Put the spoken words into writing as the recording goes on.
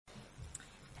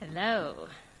Hello.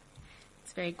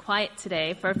 It's very quiet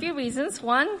today for a few reasons.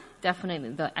 One,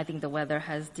 definitely I think the weather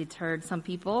has deterred some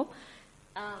people.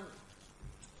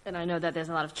 And I know that there's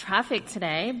a lot of traffic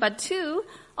today. But two,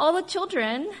 all the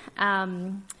children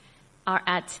are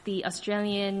at the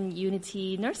Australian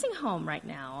Unity Nursing Home right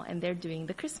now, and they're doing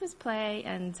the Christmas play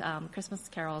and Christmas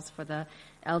carols for the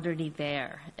elderly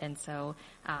there. And so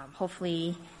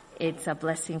hopefully it's a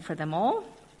blessing for them all,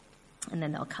 and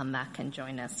then they'll come back and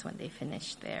join us when they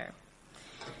finish there.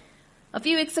 A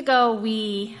few weeks ago,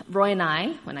 Roy and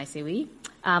I, when I say we,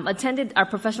 attended our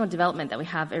professional development that we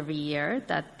have every year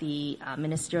that the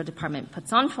ministerial department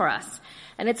puts on for us.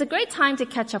 And it's a great time to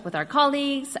catch up with our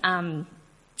colleagues,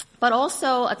 but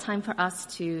also a time for us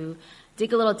to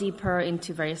dig a little deeper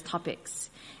into various topics.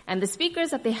 And the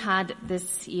speakers that they had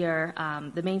this year,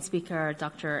 the main speaker,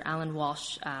 Dr. Alan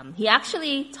Walsh, he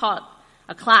actually taught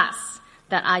a class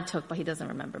that I took, but he doesn't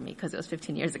remember me because it was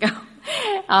 15 years ago.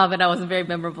 And I wasn't very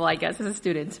memorable, I guess, as a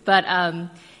student. But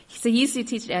so he used to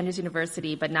teach at Andrews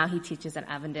University, but now he teaches at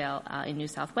Avondale in New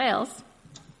South Wales.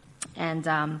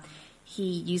 And he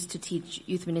used to teach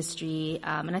youth ministry,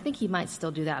 and I think he might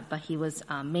still do that, but he was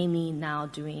mainly now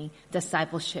doing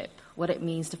discipleship, what it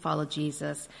means to follow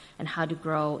Jesus, and how to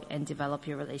grow and develop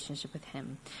your relationship with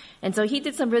him. And so he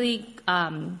did some really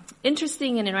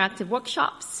interesting and interactive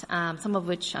workshops, some of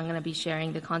which I'm going to be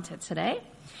sharing the content today.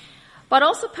 But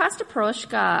also Pastor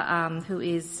Poroshka, who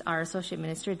is our Associate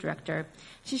Ministry Director,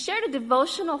 she shared a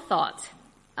devotional thought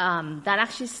that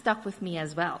actually stuck with me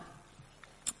as well.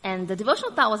 And the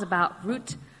devotional thought was about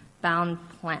root-bound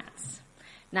plants.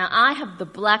 Now, I have the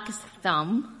blackest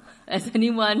thumb, as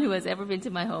anyone who has ever been to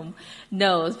my home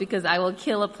knows, because I will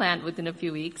kill a plant within a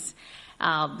few weeks.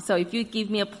 So if you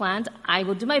give me a plant, I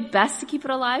will do my best to keep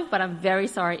it alive, but I'm very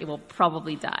sorry, it will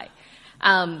probably die.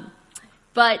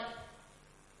 But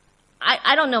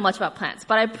I don't know much about plants,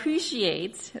 but I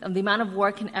appreciate the amount of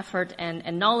work and effort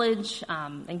and knowledge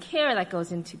and care that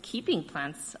goes into keeping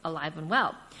plants alive and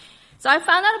well. So I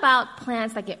found out about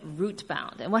plants that get root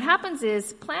bound. And what happens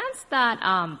is plants that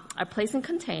are placed in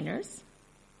containers,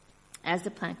 as the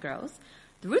plant grows,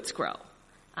 the roots grow.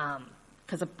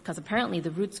 Because apparently the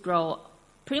roots grow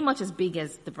pretty much as big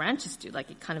as the branches do,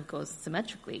 like it kind of goes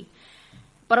symmetrically.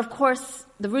 But of course,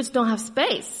 the roots don't have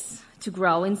space to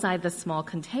grow inside the small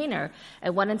container.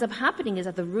 And what ends up happening is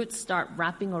that the roots start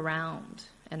wrapping around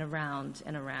and around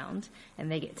and around, and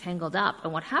they get tangled up.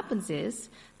 And what happens is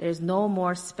there's no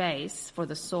more space for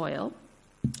the soil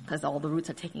because all the roots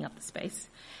are taking up the space.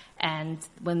 And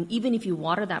even if you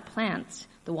water that plant,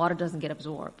 the water doesn't get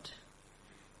absorbed.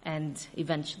 And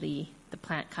eventually the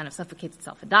plant kind of suffocates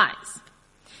itself and dies.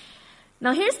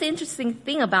 Now here's the interesting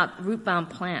thing about root-bound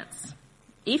plants.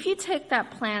 If you take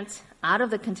that plant out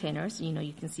of the containers,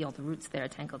 you can see all the roots there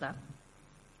tangled up,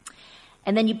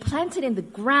 and then you plant it in the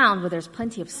ground where there's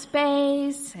plenty of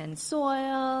space and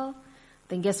soil,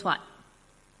 then guess what?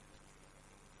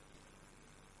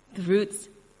 The roots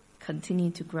continue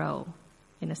to grow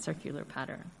in a circular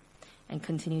pattern and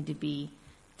continue to be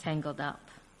tangled up.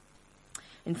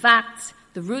 In fact,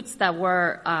 the roots that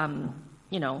were,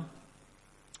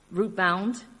 root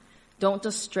bound, don't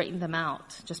just straighten them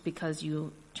out just because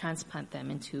you transplant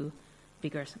them into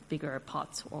bigger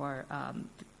pots or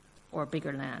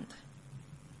bigger land.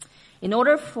 In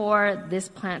order for this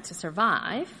plant to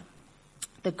survive,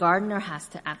 the gardener has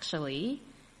to actually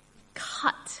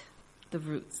cut the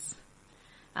roots.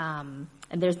 And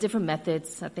there's different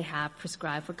methods that they have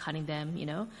prescribed for cutting them,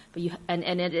 but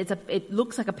it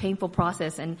looks like a painful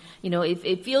process, and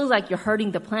it feels like you're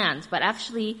hurting the plant, but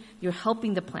actually you're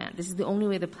helping the plant. This is the only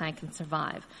way the plant can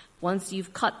survive. Once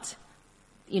you've cut,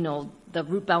 the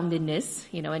root boundedness,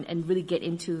 and really get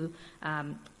into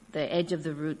the edge of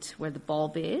the root where the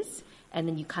bulb is, and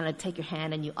then you kind of take your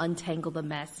hand and you untangle the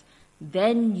mess,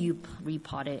 then you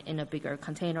repot it in a bigger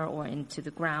container or into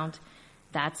the ground.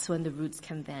 That's when the roots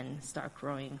can then start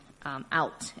growing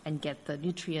out and get the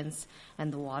nutrients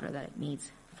and the water that it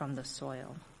needs from the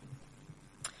soil.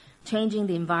 Changing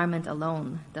the environment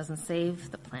alone doesn't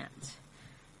save the plant.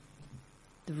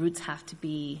 The roots have to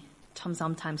be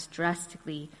sometimes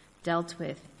drastically dealt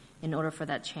with in order for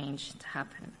that change to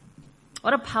happen.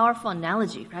 What a powerful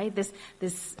analogy, right?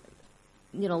 This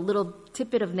little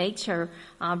tidbit of nature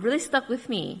really stuck with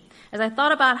me as I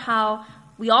thought about how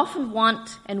we often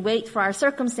want and wait for our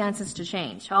circumstances to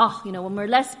change. When we're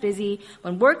less busy,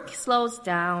 when work slows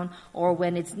down, or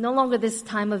when it's no longer this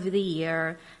time of the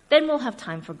year, then we'll have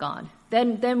time for God.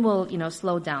 Then we'll,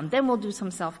 slow down. Then we'll do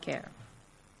some self-care.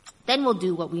 Then we'll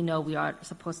do what we know we are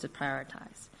supposed to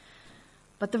prioritize.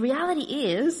 But the reality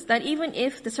is that even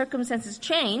if the circumstances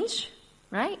change,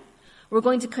 right, We're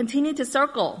going to continue to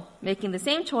circle, making the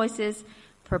same choices,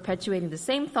 perpetuating the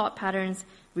same thought patterns,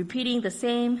 repeating the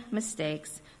same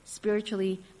mistakes,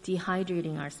 spiritually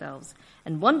dehydrating ourselves,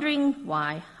 and wondering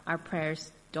why our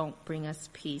prayers don't bring us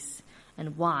peace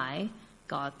and why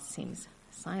God seems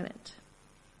silent.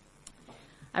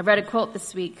 I read a quote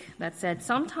this week that said,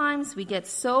 "Sometimes we get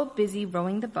so busy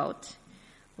rowing the boat,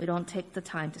 we don't take the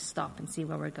time to stop and see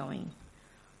where we're going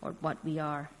or what we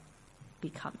are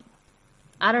becoming."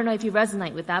 I don't know if you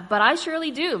resonate with that, but I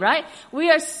surely do, right? We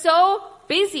are so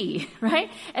busy, right?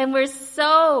 And we're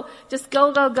so just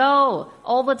go, go, go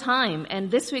all the time. And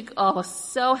this week, was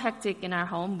so hectic in our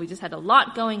home. We just had a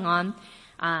lot going on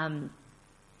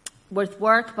with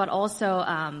work, but also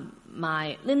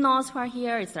my in-laws who are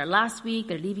here. It's their last week.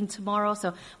 They're leaving tomorrow.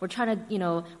 So we're trying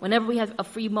to, whenever we have a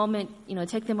free moment,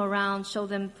 take them around, show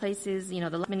them places, the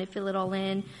last minute fill it all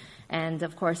in. And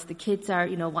of course, the kids are,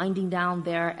 winding down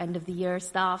their end of the year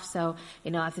stuff. So, I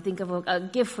have to think of a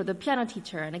gift for the piano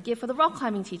teacher and a gift for the rock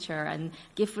climbing teacher and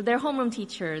a gift for their homeroom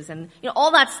teachers and,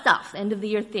 all that stuff, end of the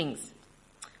year things.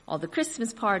 All the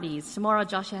Christmas parties. Tomorrow,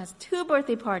 Joshua has 2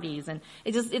 birthday parties and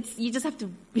you just have to,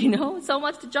 so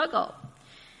much to juggle.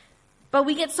 But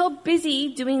we get so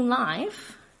busy doing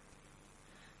life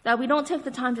that we don't take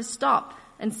the time to stop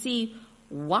and see,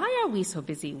 why are we so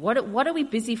busy? What are we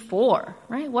busy for,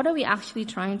 right? What are we actually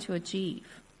trying to achieve?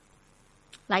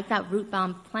 Like that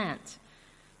root-bound plant.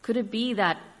 Could it be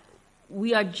that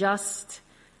we are just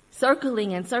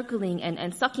circling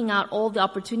and sucking out all the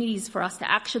opportunities for us to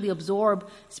actually absorb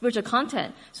spiritual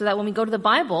content so that when we go to the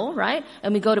Bible, right,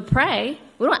 and we go to pray,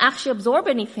 we don't actually absorb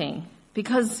anything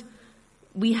because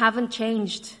we haven't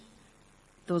changed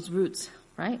those roots,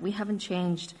 right? We haven't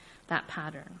changed that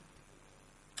pattern.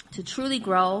 To truly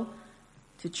grow,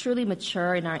 to truly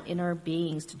mature in our inner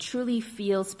beings, to truly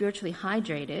feel spiritually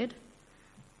hydrated,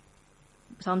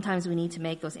 sometimes we need to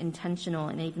make those intentional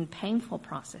and even painful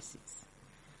processes.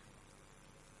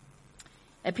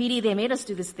 At PD, they made us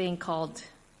do this thing called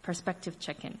perspective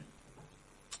check-in.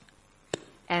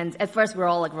 And at first, we're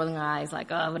all like rolling our eyes,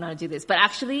 like, oh, we're not going to do this. But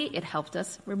actually, it helped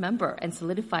us remember and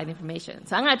solidify the information.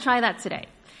 So I'm going to try that today.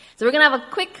 So we're going to have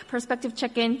a quick perspective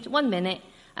check-in, 1 minute.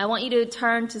 I want you to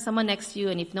turn to someone next to you,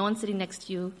 and if no one's sitting next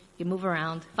to you, you move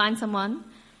around. Find someone,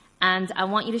 and I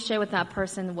want you to share with that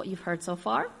person what you've heard so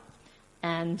far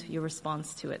and your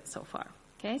response to it so far.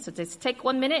 Okay, so just take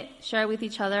 1 minute, share with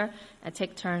each other, and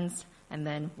take turns, and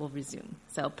then we'll resume.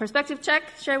 So perspective check,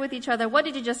 share with each other. What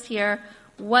did you just hear?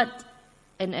 What's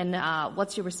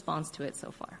your response to it so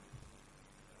far?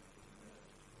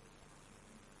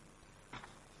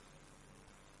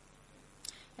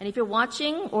 And if you're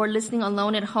watching or listening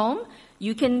alone at home,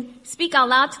 you can speak out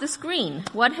loud to the screen.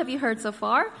 What have you heard so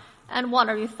far? And what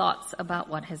are your thoughts about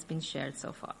what has been shared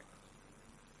so far?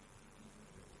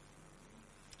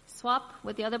 Swap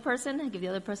with the other person and give the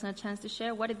other person a chance to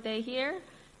share. What did they hear?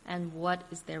 And what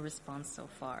is their response so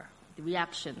far? The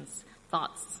reactions,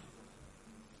 thoughts.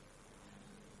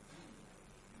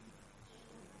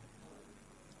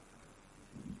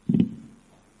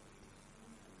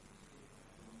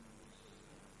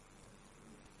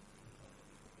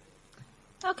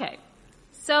 Okay,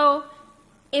 so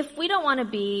if we don't want to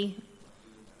be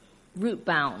root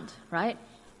bound, right?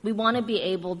 We want to be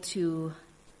able to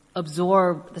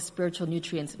absorb the spiritual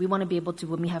nutrients. We want to be able to,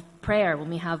 when we have prayer,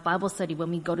 when we have Bible study, when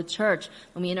we go to church,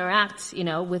 when we interact,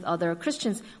 with other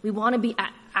Christians, we want to be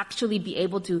actually be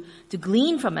able to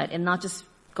glean from it and not just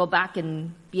go back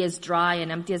and be as dry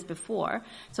and empty as before.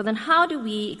 So then how do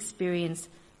we experience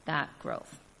that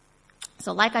growth?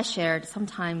 So like I shared,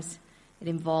 sometimes it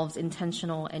involves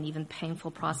intentional and even painful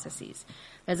processes.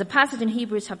 There's a passage in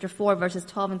Hebrews chapter 4, verses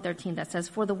 12 and 13 that says,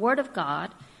 "For the word of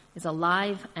God is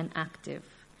alive and active,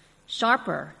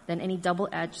 sharper than any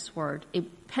double-edged sword.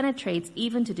 It penetrates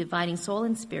even to dividing soul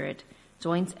and spirit,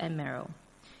 joints and marrow.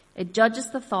 It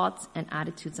judges the thoughts and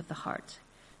attitudes of the heart.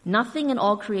 Nothing in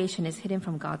all creation is hidden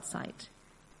from God's sight.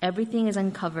 Everything is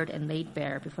uncovered and laid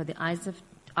bare before the eyes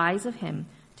of him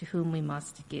to whom we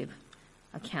must give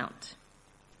account."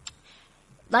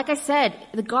 Like I said,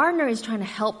 the gardener is trying to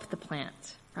help the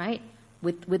plant, right?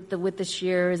 With the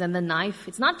shears and the knife.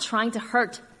 It's not trying to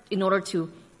hurt in order to,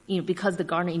 because the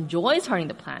gardener enjoys hurting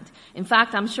the plant. In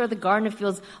fact, I'm sure the gardener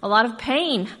feels a lot of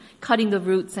pain cutting the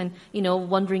roots and,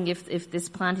 wondering if this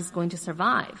plant is going to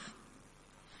survive.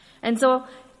 And so,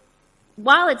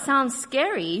 while it sounds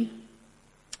scary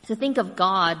to think of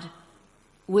God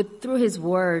through his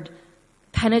word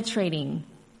penetrating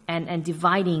and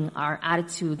dividing our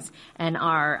attitudes and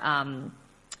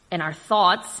our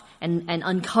thoughts and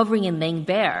uncovering and laying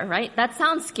bare, right? That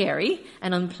sounds scary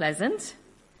and unpleasant.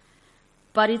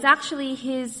 But it's actually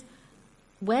his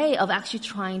way of actually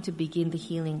trying to begin the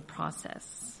healing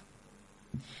process.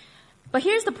 But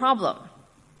here's the problem.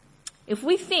 If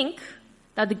we think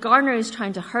that the gardener is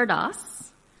trying to hurt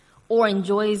us or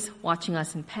enjoys watching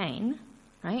us in pain,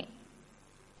 right?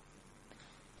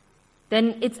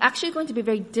 Then it's actually going to be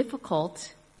very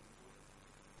difficult,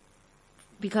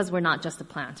 because we're not just a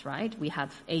plant, right? We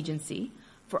have agency,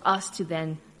 for us to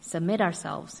then submit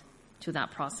ourselves to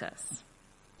that process.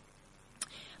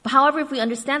 But however, if we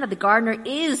understand that the gardener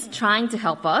is trying to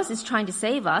help us, is trying to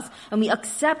save us, and we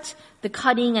accept the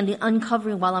cutting and the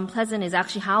uncovering, while unpleasant, is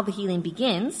actually how the healing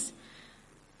begins,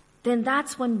 then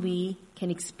that's when we can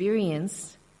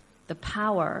experience the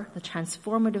power, the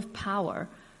transformative power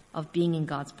of being in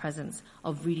God's presence,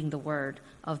 of reading the Word,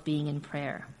 of being in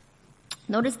prayer.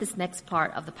 Notice this next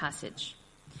part of the passage.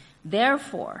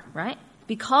 Therefore, right?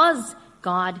 Because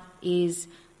God is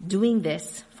doing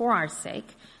this for our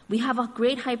sake, we have a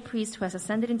great high priest who has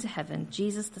ascended into heaven,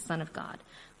 Jesus, the Son of God.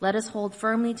 Let us hold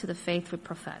firmly to the faith we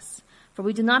profess. For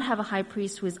we do not have a high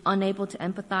priest who is unable to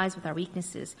empathize with our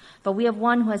weaknesses, but we have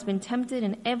one who has been tempted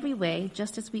in every way,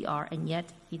 just as we are, and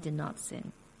yet he did not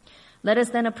sin. Let us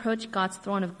then approach God's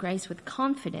throne of grace with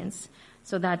confidence,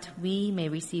 so that we may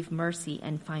receive mercy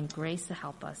and find grace to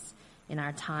help us in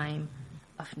our time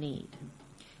of need.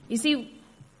 You see,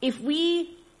 if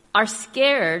we are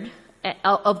scared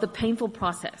of the painful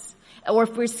process, or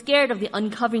if we're scared of the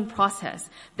uncovering process,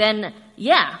 then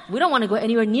yeah, we don't want to go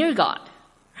anywhere near God,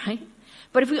 right?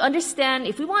 But if we understand,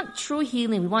 if we want true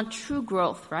healing, we want true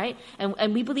growth, right?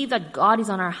 And we believe that God is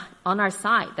on our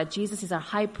side, that Jesus is our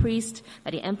high priest,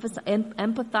 that he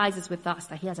empathizes with us,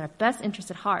 that he has our best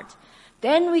interest at heart,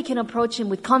 then we can approach him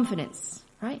with confidence,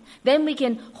 right? Then we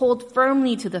can hold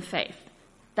firmly to the faith.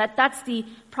 That's the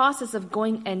process of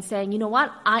going and saying, you know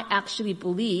what? I actually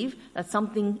believe that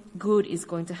something good is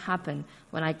going to happen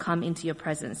when I come into your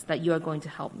presence, that you are going to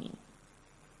help me.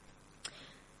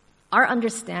 Our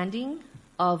understanding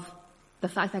of the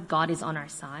fact that God is on our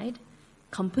side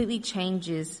completely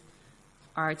changes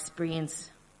our experience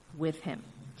with him.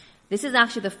 This is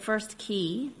actually the first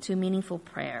key to meaningful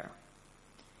prayer.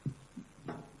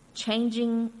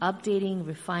 Changing, updating,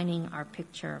 refining our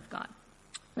picture of God.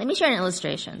 Let me share an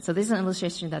illustration. So this is an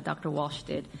illustration that Dr. Walsh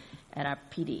did at our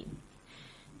PD.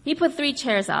 He put 3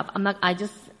 chairs up. I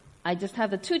just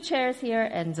have the 2 chairs here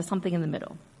and just something in the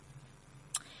middle.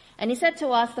 And he said to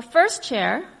us, the first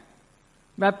chair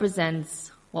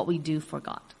represents what we do for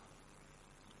God.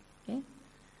 Okay?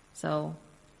 So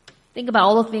think about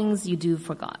all the things you do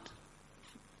for God.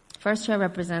 First chair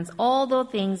represents all the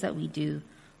things that we do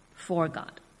for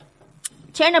God.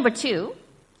 Chair number 2,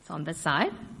 it's on this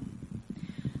side.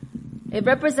 It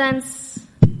represents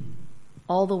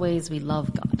all the ways we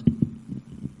love God.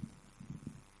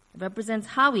 It represents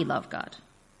how we love God,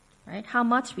 right? How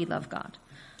much we love God.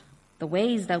 The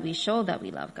ways that we show that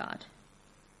we love God.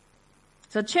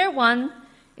 So chair 1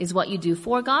 is what you do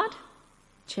for God.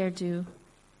 Chair 2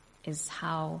 is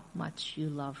how much you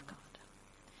love God.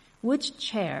 Which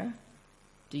chair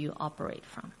do you operate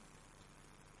from?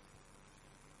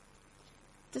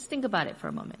 Just think about it for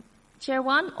a moment. Chair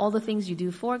 1, all the things you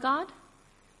do for God.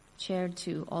 Chair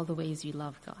 2, all the ways you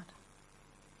love God.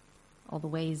 All the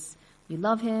ways you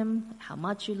love him, how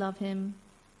much you love him.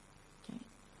 Okay.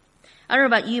 I don't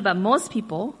know about you, but most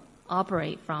people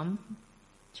operate from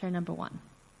chair number 1.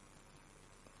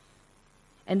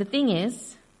 And the thing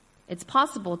is, it's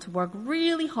possible to work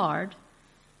really hard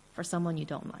for someone you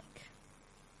don't like.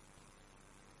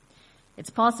 It's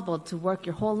possible to work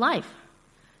your whole life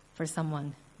for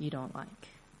someone you don't like.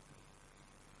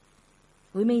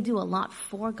 We may do a lot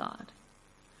for God,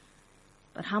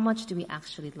 but how much do we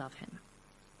actually love him?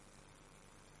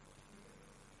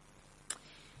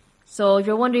 So if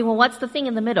you're wondering, well, what's the thing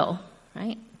in the middle,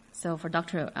 right? So for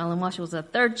Dr. Alan Walsh, it was a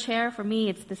 3rd chair. For me,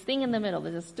 it's this thing in the middle.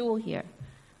 There's a stool here.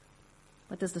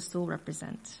 What does the stool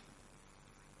represent?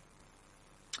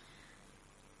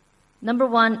 Number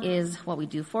 1 is what we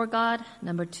do for God.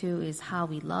 Number 2 is how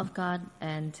we love God.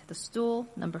 And the stool,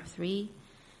 number 3,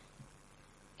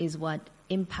 is what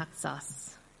impacts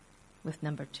us with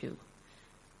number 2.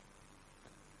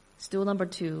 Stool number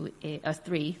 3,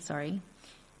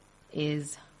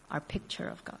 is our picture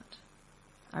of God.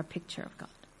 Our picture of God.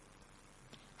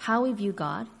 How we view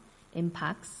God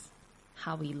impacts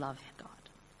how we love God.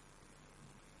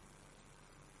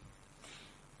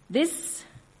 This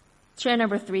chair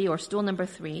number 3 or stool number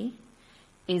 3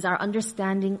 is our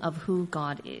understanding of who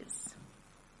God is.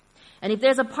 And if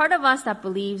there's a part of us that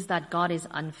believes that God is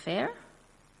unfair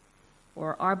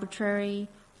or arbitrary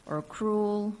or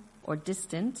cruel or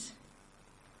distant,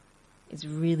 it's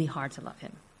really hard to love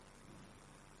him.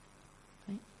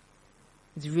 Right?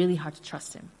 It's really hard to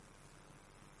trust him.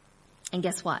 And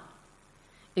guess what?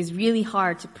 It's really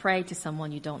hard to pray to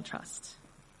someone you don't trust.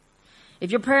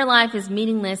 If your prayer life is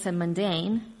meaningless and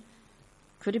mundane,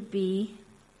 could it be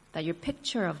that your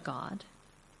picture of God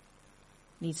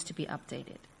needs to be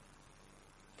updated?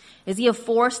 Is he a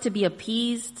force to be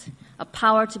appeased, a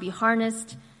power to be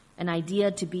harnessed, an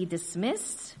idea to be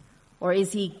dismissed? Or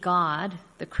is he God,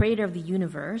 the creator of the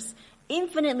universe,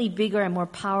 infinitely bigger and more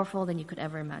powerful than you could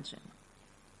ever imagine?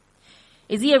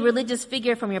 Is he a religious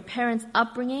figure from your parents'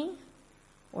 upbringing?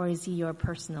 Or is he your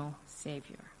personal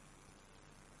savior?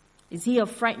 Is he a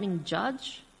frightening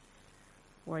judge?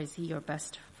 Or is he your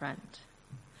best friend?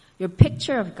 Your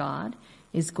picture of God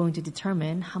is going to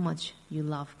determine how much you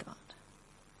love God.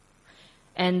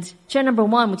 And chair number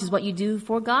 1, which is what you do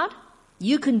for God,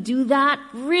 you can do that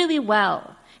really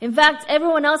well. In fact,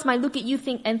 everyone else might look at you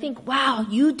and think, wow,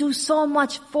 you do so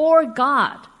much for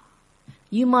God.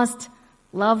 You must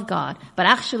love God. But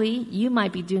actually, you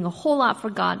might be doing a whole lot for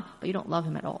God, but you don't love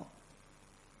him at all.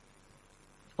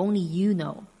 Only you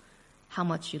know how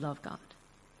much you love God.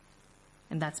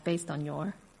 And that's based on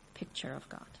your picture of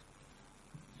God.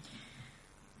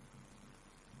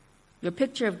 Your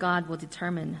picture of God will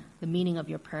determine the meaning of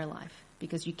your prayer life,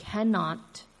 because you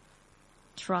cannot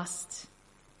trust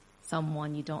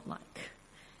someone you don't like.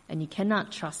 And you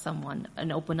cannot trust someone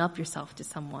and open up yourself to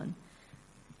someone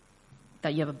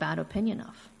that you have a bad opinion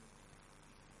of.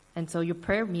 And so your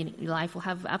prayer life will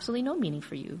have absolutely no meaning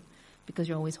for you because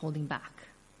you're always holding back,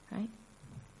 right?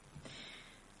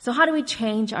 So how do we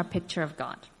change our picture of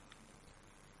God?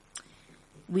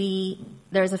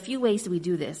 There's a few ways that we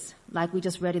do this. Like we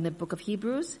just read in the book of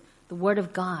Hebrews, the word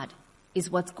of God is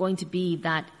what's going to be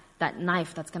that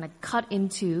knife that's going to cut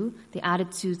into the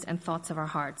attitudes and thoughts of our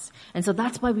hearts. And so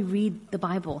that's why we read the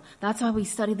Bible. That's why we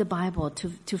study the Bible,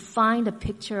 to find a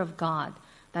picture of God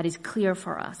that is clear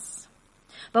for us.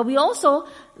 But we also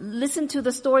listen to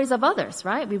the stories of others,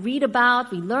 right? We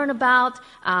learn about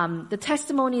the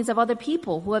testimonies of other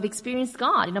people who have experienced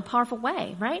God in a powerful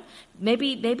way, right?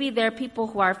 Maybe they're people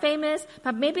who are famous,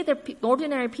 but maybe they're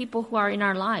ordinary people who are in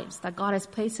our lives that God has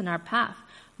placed in our path.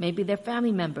 Maybe they're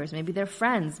family members, maybe they're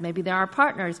friends, maybe they're our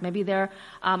partners, maybe they're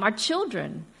our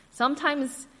children.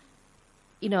 Sometimes,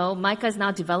 Micah is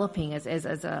now developing as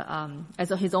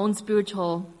his own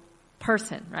spiritual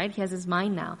person, right? He has his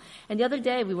mind now. And the other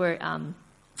day we were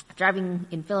driving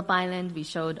in Phillip Island. We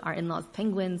showed our in-laws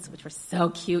penguins, which were so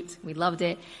cute. We loved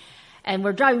it. And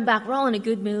we're driving back. We're all in a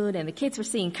good mood, and the kids were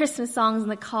singing Christmas songs in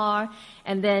the car.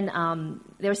 And then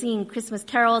they were singing Christmas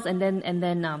carols, and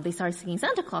then they started singing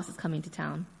Santa Claus is coming to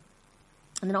town.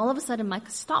 And then all of a sudden, Micah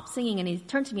stopped singing, and he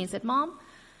turned to me and said, "Mom,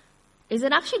 is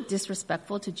it actually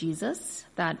disrespectful to Jesus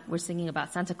that we're singing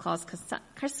about Santa Claus? Because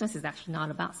Christmas is actually not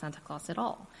about Santa Claus at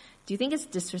all. Do you think it's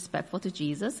disrespectful to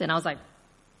Jesus?" And I was like,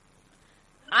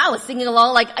 I was singing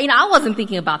along I wasn't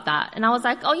thinking about that. And I was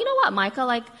like, oh, you know what,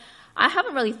 Micah, I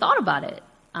haven't really thought about it.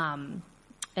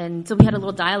 And so we had a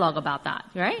little dialogue about that,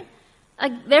 right?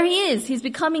 There he is. He's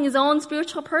becoming his own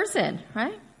spiritual person,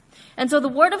 right? And so the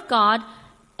Word of God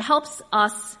helps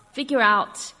us figure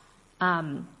out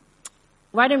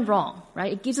right and wrong,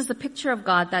 right? It gives us a picture of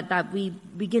God that we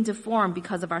begin to form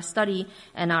because of our study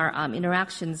and our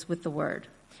interactions with the Word,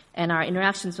 and our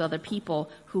interactions with other people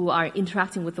who are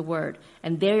interacting with the Word.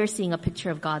 And they're seeing a picture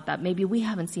of God that maybe we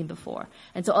haven't seen before.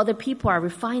 And so other people are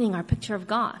refining our picture of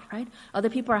God, right? Other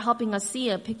people are helping us see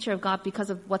a picture of God because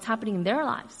of what's happening in their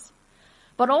lives.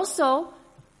 But also,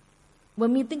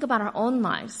 when we think about our own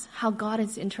lives, how God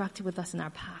has interacted with us in our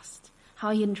past,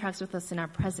 how he interacts with us in our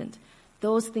present,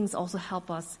 those things also help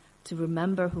us to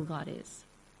remember who God is.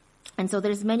 And so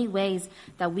there's many ways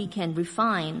that we can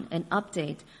refine and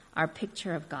update our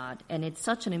picture of God. And it's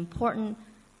such an important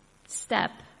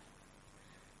step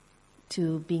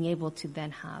to being able to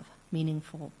then have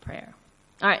meaningful prayer.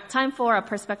 All right, time for a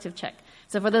perspective check.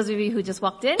 So for those of you who just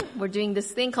walked in, we're doing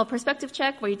this thing called perspective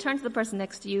check, where you turn to the person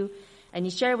next to you and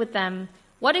you share with them,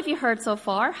 what have you heard so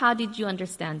far? How did you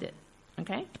understand it?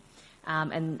 Okay?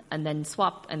 And then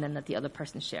swap, and then let the other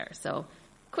person share. So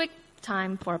quick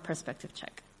time for a perspective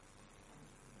check.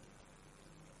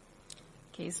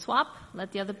 Okay, swap,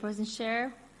 let the other person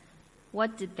share.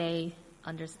 What did they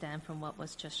understand from what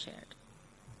was just shared?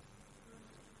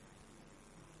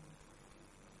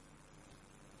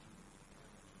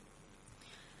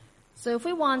 So if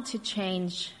we want to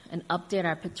change and update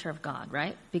our picture of God,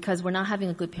 right? Because we're not having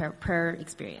a good prayer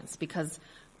experience, because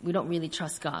we don't really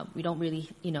trust God. We don't really,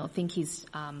 think he's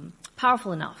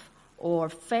powerful enough or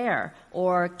fair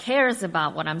or cares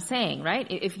about what I'm saying, right?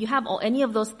 If you have any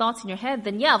of those thoughts in your head,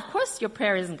 then yeah, of course your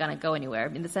prayer isn't going to go anywhere,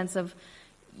 in the sense of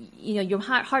your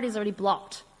heart is already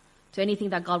blocked to anything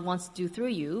that God wants to do through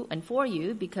you and for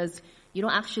you because you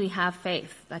don't actually have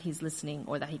faith that He's listening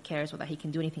or that He cares or that He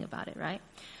can do anything about it, right?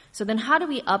 So then how do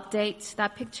we update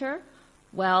that picture?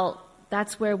 Well,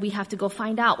 that's where we have to go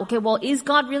find out. Okay, well, is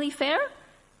God really fair?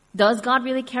 Does God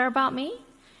really care about me?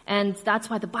 And that's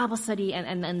why the Bible study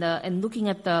and looking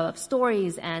at the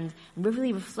stories and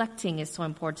really reflecting is so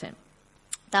important.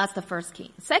 That's the first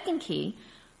key. Second key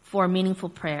for meaningful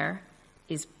prayer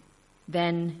is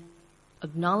then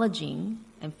acknowledging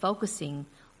and focusing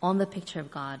on the picture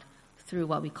of God through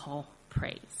what we call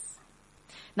praise.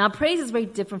 Now, praise is very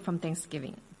different from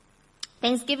thanksgiving.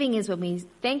 Thanksgiving is when we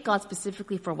thank God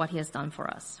specifically for what He has done for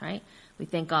us, right? We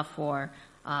thank God for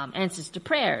answers to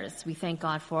prayers. We thank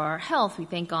God for our health. We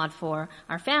thank God for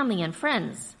our family and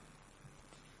friends.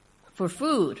 For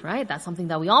food, right? That's something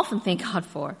that we often thank God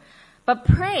for. But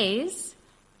praise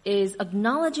is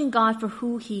acknowledging God for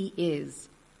who He is,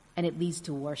 and it leads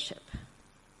to worship.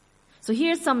 So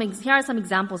here are some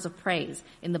examples of praise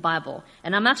in the Bible.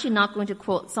 And I'm actually not going to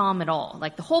quote Psalm at all.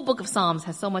 Like the whole book of Psalms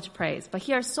has so much praise. But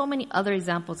here are so many other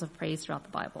examples of praise throughout the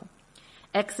Bible.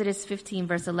 Exodus 15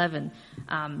 verse 11.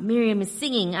 Miriam is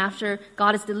singing after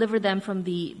God has delivered them from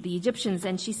the Egyptians.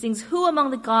 And she sings, "Who among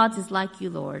the gods is like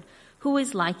you, Lord? Who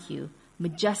is like you?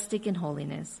 Majestic in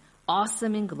holiness,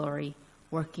 awesome in glory,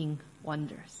 working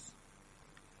wonders."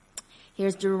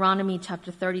 Here's Deuteronomy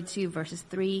chapter 32 verses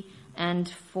 3 and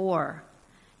 4.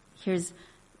 Here's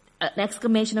an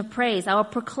exclamation of praise. "I will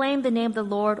proclaim the name of the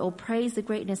Lord. Oh, praise the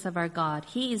greatness of our God.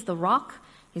 He is the rock.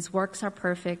 His works are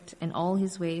perfect, and all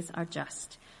His ways are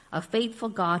just. A faithful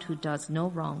God who does no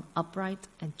wrong, upright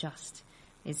and just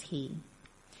is He."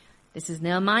 This is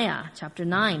Nehemiah chapter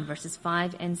 9 verses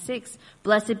 5 and 6.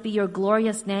 "Blessed be your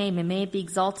glorious name, and may it be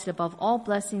exalted above all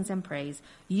blessings and praise.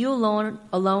 You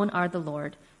alone are the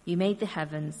Lord. You made the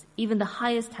heavens, even the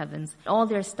highest heavens, all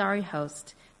their starry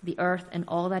host, the earth and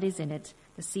all that is in it,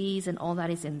 the seas and all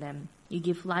that is in them. You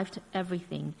give life to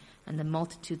everything, and the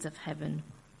multitudes of heaven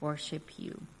worship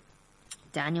you."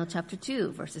 Daniel chapter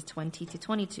 2, verses 20 to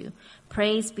 22.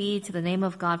 "Praise be to the name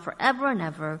of God forever and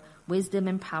ever. Wisdom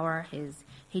and power are His.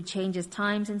 He changes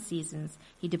times and seasons.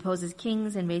 He deposes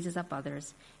kings and raises up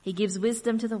others. He gives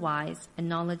wisdom to the wise and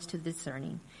knowledge to the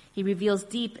discerning. He reveals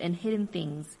deep and hidden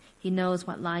things. He knows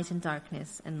what lies in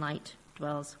darkness, and light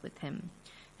dwells with Him."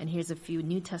 And here's a few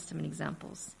New Testament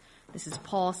examples. This is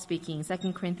Paul speaking,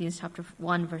 2 Corinthians chapter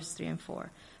 1, verse 3 and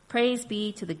 4. "Praise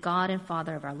be to the God and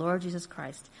Father of our Lord Jesus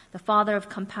Christ, the Father of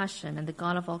compassion and the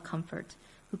God of all comfort,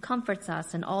 who comforts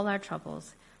us in all our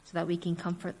troubles, so that we can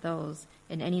comfort those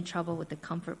in any trouble with the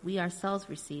comfort we ourselves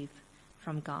receive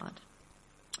from God."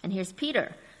 And here's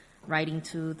Peter writing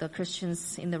to the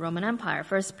Christians in the Roman Empire.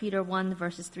 1 Peter 1,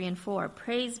 verses 3 and 4.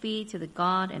 "Praise be to the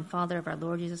God and Father of our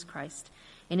Lord Jesus Christ.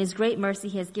 In His great mercy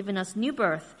He has given us new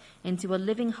birth into a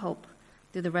living hope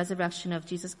through the resurrection of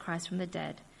Jesus Christ from the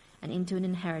dead, and into an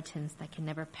inheritance that can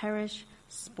never perish,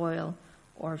 spoil,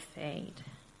 or fade."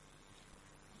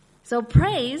 So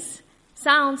praise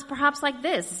sounds perhaps like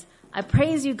this. "I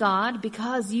praise you, God,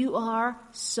 because you are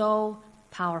so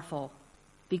powerful,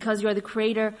 because you're the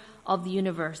creator of the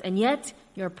universe, and yet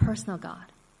you're a personal God.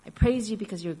 I praise you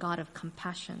because you're a God of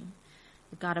compassion,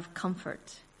 a God of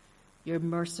comfort. You're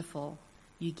merciful.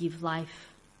 You give life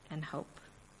and hope.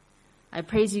 I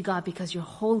praise you, God, because you're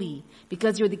holy,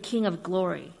 because you're the King of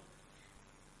glory,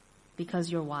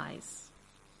 because you're wise."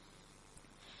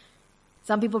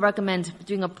 Some people recommend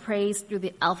doing a praise through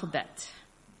the alphabet,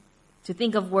 to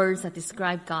think of words that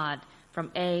describe God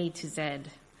from A to Z.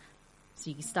 So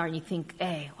you can start and you think,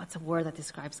 A, what's a word that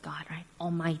describes God, right?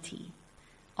 Almighty,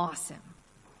 awesome,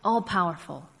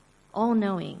 all-powerful,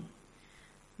 all-knowing.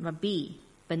 B,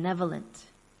 benevolent,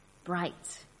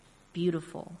 bright,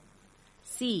 beautiful.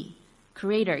 C,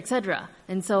 creator, etc.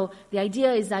 And so the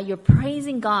idea is that you're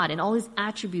praising God and all His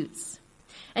attributes.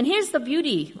 And here's the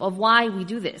beauty of why we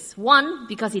do this. One,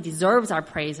 because He deserves our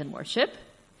praise and worship.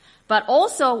 But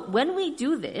also, when we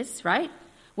do this, right,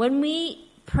 when we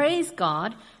praise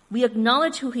God, we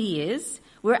acknowledge who He is.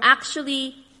 We're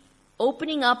actually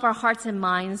opening up our hearts and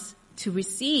minds to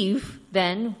receive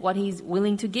then what He's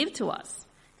willing to give to us.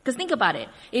 Because think about it.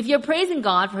 If you're praising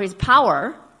God for His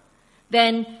power,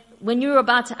 then when you're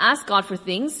about to ask God for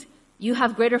things, you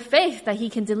have greater faith that He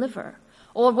can deliver.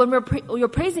 Or when you're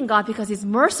praising God because He's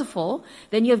merciful,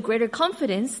 then you have greater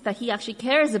confidence that He actually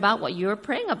cares about what you're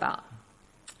praying about.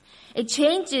 It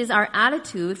changes our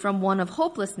attitude from one of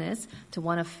hopelessness to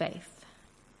one of faith.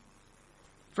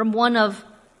 From one of,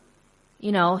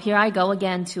 here I go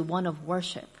again, to one of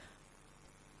worship.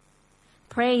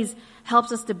 Praise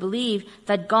helps us to believe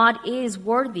that God is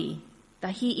worthy,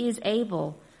 that He is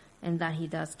able, and that He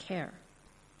does care.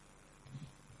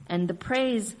 And the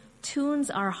praise tunes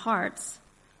our hearts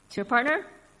to your partner.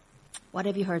 What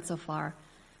have you heard so far?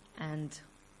 And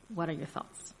what are your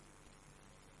thoughts?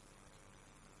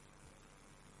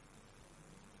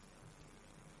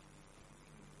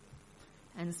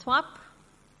 And swap.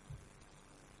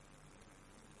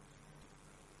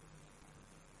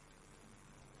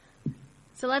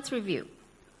 So let's review.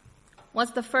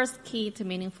 What's the first key to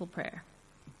meaningful prayer?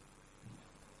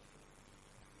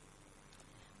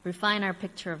 Refine our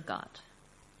picture of God.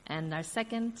 And our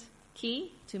second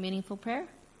key to meaningful prayer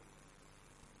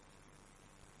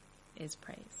is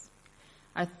praise.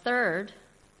 Our third,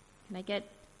 can I get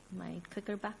my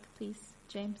clicker back, please,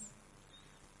 James?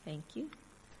 Thank you.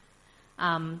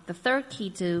 The third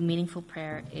key to meaningful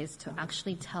prayer is to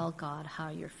actually tell God how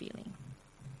you're feeling.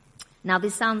 Now,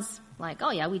 this sounds like,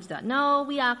 oh yeah, we do that. No,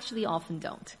 we actually often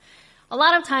don't. A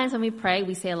lot of times when we pray,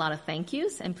 we say a lot of thank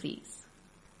yous and please,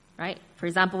 right? For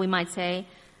example, we might say,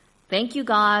 thank you,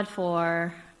 God,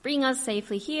 for bringing us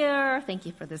safely here. Thank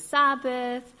you for the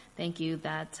Sabbath. Thank you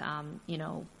that,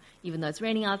 even though it's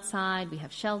raining outside, we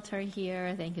have shelter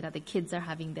here. Thank you that the kids are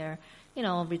having their,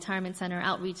 retirement center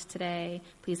outreach today.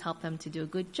 Please help them to do a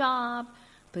good job.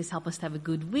 Please help us to have a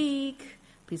good week.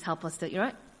 Please help us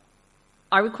to,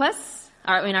 Our requests,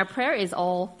 our prayer is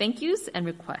all thank yous and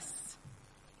requests.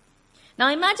 Now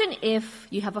imagine if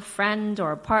you have a friend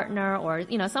or a partner or,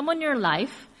 someone in your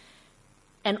life,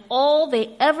 and all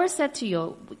they ever said to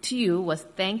you was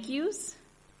thank yous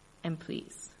and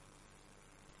please.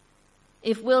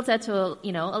 If Will said to,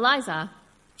 Eliza,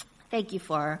 thank you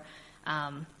for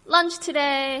lunch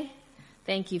today.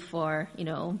 Thank you for,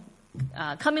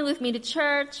 coming with me to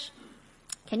church.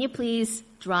 Can you please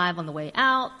drive on the way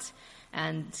out?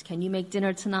 And can you make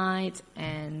dinner tonight?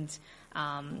 And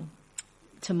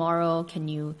tomorrow, can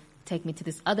you take me to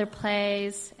this other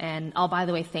place? And, oh, by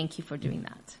the way, thank you for doing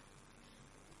that.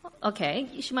 Okay,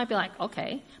 she might be like,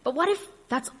 okay. But what if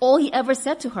that's all he ever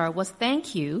said to her was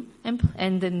thank you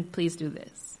and then please do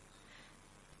this?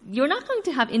 You're not going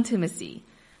to have intimacy.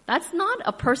 That's not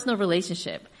a personal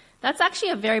relationship. That's actually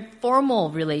a very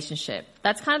formal relationship.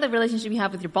 That's kind of the relationship you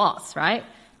have with your boss, right?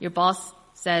 Your boss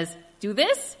says, do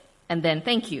this, and then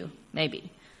thank you,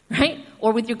 maybe, right?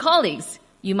 Or with your colleagues,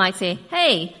 you might say,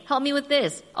 hey, help me with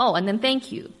this. Oh, and then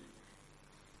thank you.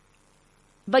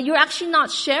 But you're actually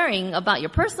not sharing about your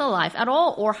personal life at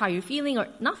all or how you're feeling or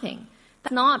nothing.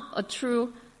 That's not a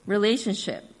true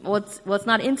relationship. Well, it's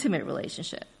not an intimate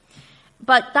relationship.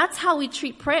 But that's how we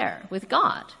treat prayer with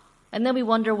God. And then we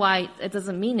wonder why it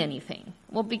doesn't mean anything.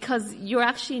 Well, because you're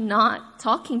actually not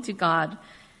talking to God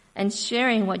and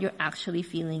sharing what you're actually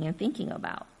feeling and thinking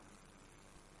about.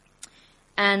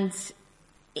 And,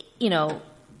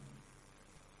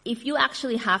 if you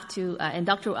actually have to, and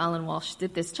Dr. Alan Walsh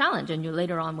did this challenge, and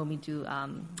later on when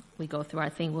we go through our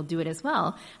thing, we'll do it as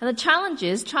well. And the challenge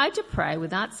is try to pray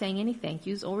without saying any thank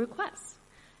yous or requests.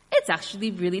 It's actually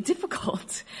really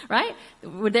difficult, right?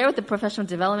 We're there with the professional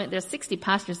development. There's 60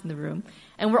 pastors in the room,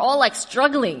 and we're all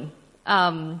struggling.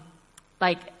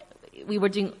 We were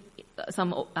doing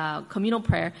some communal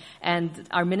prayer, and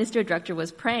our minister director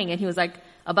was praying, and he was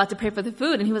about to pray for the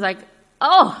food, and he was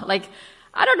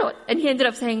I don't know. And he ended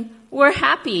up saying, we're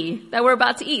happy that we're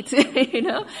about to eat,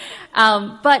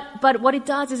 But what it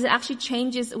does is it actually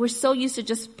changes. We're so used to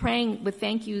just praying with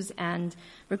thank yous and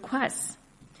requests.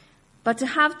 But to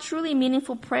have truly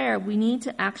meaningful prayer, we need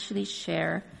to actually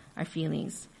share our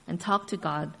feelings and talk to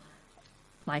God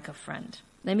like a friend.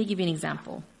 Let me give you an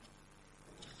example.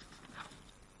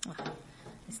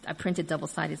 I printed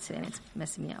double-sided today and it's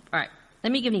messing me up. All right.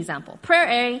 Let me give an example.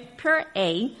 Prayer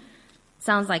A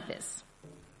sounds like this.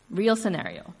 Real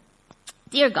scenario.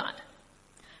 Dear God,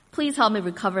 please help me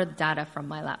recover the data from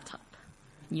my laptop.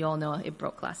 You all know it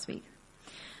broke last week.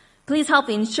 Please help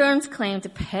the insurance claim to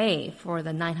pay for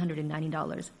the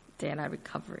 $990 data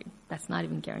recovery. That's not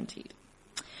even guaranteed.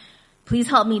 Please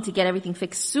help me to get everything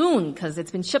fixed soon because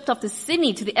it's been shipped off to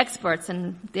Sydney to the experts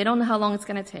and they don't know how long it's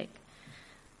going to take.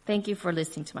 Thank you for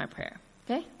listening to my prayer.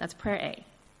 Okay? That's prayer A.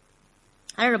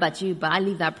 I don't know about you, but I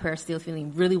leave that prayer still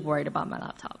feeling really worried about my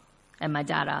laptop and my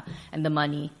data and the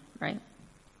money, right?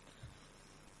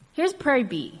 Here's prayer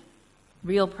B,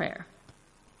 real prayer.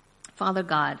 Father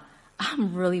God,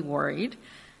 I'm really worried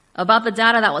about the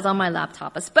data that was on my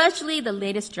laptop, especially the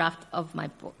latest draft of my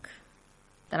book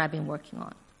that I've been working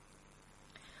on.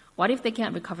 What if they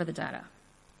can't recover the data?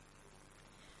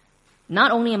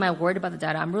 Not only am I worried about the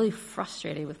data, I'm really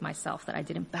frustrated with myself that I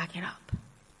didn't back it up.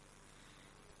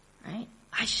 Right?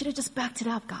 I should have just backed it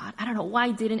up, God. I don't know why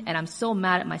I didn't, and I'm so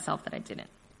mad at myself that I didn't.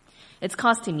 It's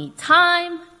costing me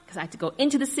time, because I had to go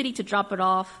into the city to drop it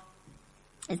off.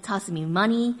 It's costing me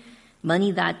money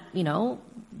that,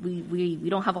 we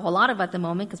don't have a whole lot of at the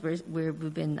moment because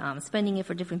we've been spending it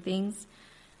for different things.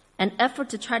 An effort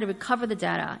to try to recover the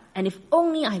data. And if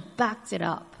only I backed it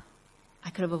up, I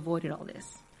could have avoided all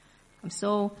this. I'm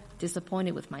so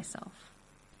disappointed with myself.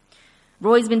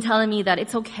 Roy's been telling me that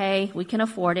it's okay, we can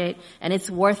afford it, and it's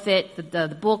worth it. The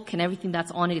book and everything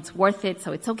that's on it, it's worth it,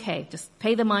 so it's okay. Just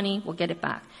pay the money, we'll get it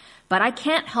back. But I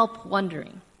can't help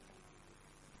wondering,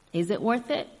 is it worth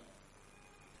it?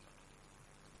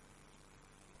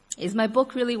 Is my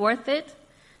book really worth it?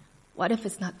 What if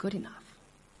it's not good enough?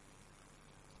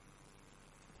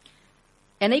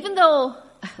 And even though,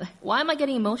 why am I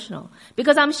getting emotional?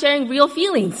 Because I'm sharing real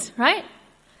feelings, right?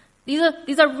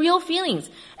 These are real feelings.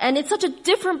 And it's such a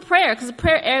different prayer, because the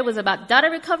prayer area was about data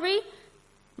recovery,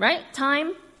 right?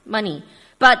 Time, money.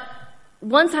 But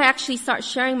once I actually start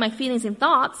sharing my feelings and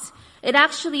thoughts, it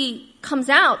actually comes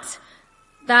out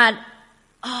that,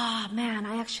 man,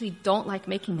 I actually don't like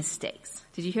making mistakes.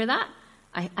 Did you hear that?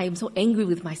 I am so angry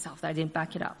with myself that I didn't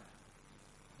back it up.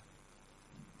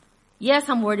 Yes,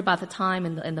 I'm worried about the time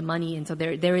and the money, and so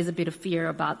there is a bit of fear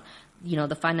about,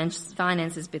 the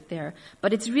finances bit there.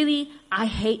 But it's really, I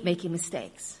hate making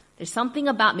mistakes. There's something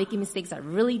about making mistakes I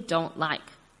really don't like,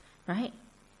 right?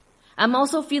 I'm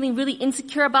also feeling really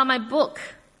insecure about my book.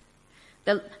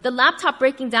 The laptop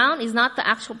breaking down is not the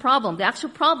actual problem. The actual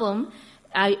problem,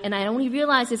 I only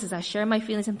realize this as I share my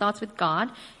feelings and thoughts with God,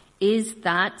 is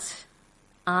that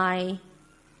I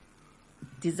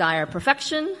desire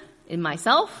perfection in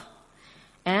myself,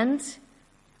 and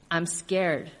I'm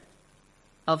scared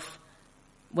of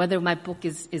whether my book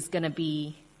is going to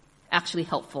be actually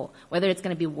helpful, whether it's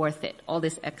going to be worth it, all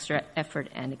this extra effort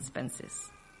and expenses.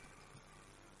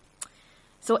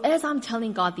 So as I'm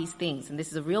telling God these things, and this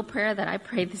is a real prayer that I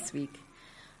prayed this week,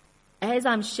 as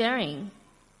I'm sharing,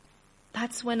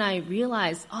 that's when I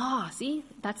realize, see,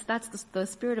 that's the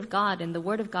Spirit of God and the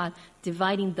Word of God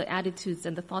dividing the attitudes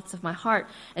and the thoughts of my heart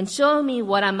and showing me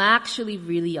what I'm actually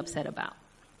really upset about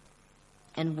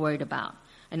and worried about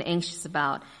and anxious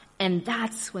about. And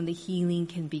that's when the healing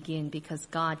can begin, because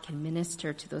God can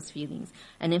minister to those feelings.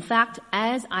 And in fact,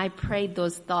 as I prayed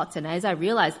those thoughts and as I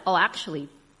realized, actually,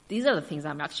 these are the things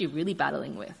I'm actually really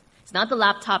battling with. It's not the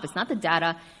laptop, it's not the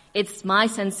data, it's my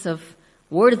sense of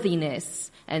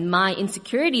worthiness and my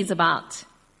insecurities about,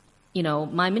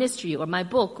 my ministry or my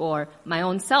book or my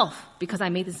own self because I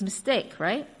made this mistake,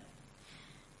 right?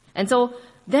 And so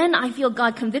then I feel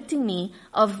God convicting me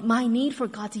of my need for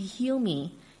God to heal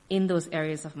me in those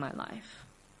areas of my life.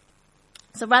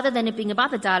 So rather than it being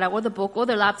about the data or the book or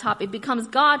the laptop, it becomes,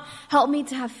 God, help me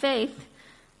to have faith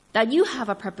that you have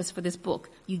a purpose for this book.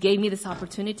 You gave me this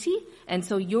opportunity, and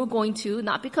so you're going to,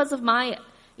 not because of my,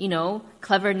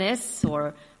 cleverness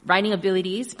or writing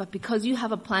abilities, but because you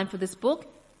have a plan for this book,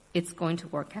 it's going to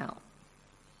work out.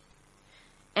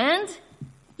 And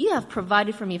you have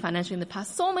provided for me financially in the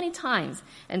past so many times,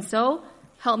 and so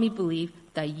help me believe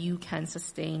that you can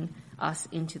sustain us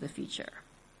into the future.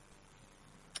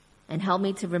 And help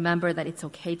me to remember that it's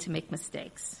okay to make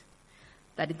mistakes,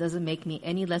 that it doesn't make me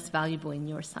any less valuable in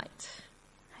your sight.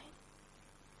 Right?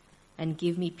 And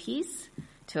give me peace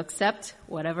to accept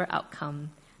whatever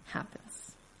outcome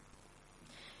happens.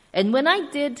 And when I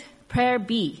did prayer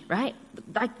B, right,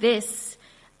 like this,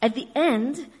 at the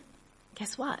end,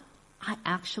 guess what? I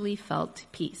actually felt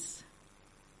peace.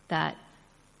 That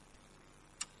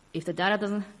if the data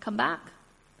doesn't come back,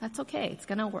 that's okay. It's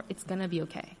gonna work. It's gonna be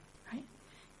okay, right?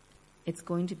 It's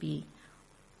going to be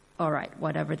all right,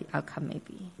 whatever the outcome may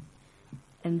be.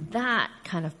 And that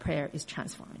kind of prayer is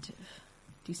transformative.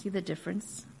 Do you see the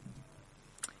difference?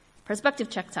 Perspective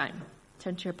check time.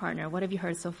 Turn to your partner. What have you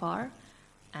heard so far?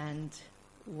 And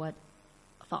what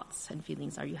thoughts and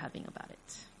feelings are you having about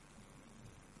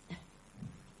it?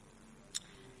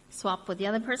 Swap with the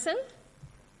other person.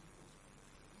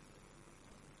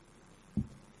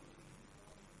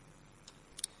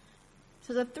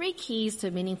 So the 3 keys to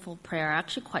meaningful prayer are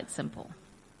actually quite simple.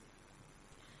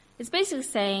 It's basically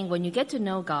saying when you get to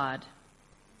know God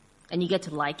and you get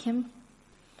to like Him,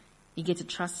 you get to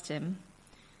trust Him,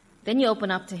 then you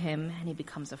open up to Him and He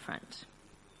becomes a friend.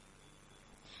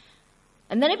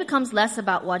 And then it becomes less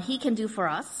about what He can do for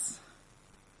us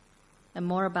and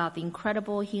more about the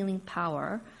incredible healing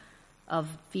power of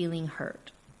feeling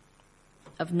heard,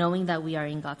 of knowing that we are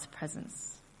in God's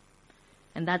presence.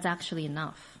 And that's actually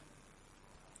enough.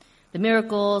 The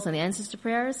miracles and the answers to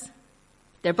prayers,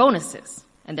 they're bonuses,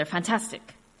 and they're fantastic.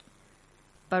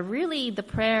 But really, the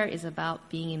prayer is about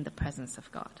being in the presence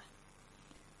of God,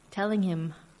 telling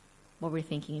Him what we're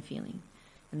thinking and feeling,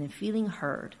 and then feeling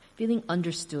heard, feeling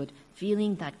understood,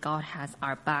 feeling that God has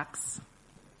our backs,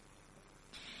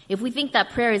 If we think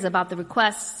that prayer is about the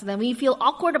requests, then we feel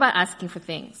awkward about asking for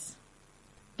things.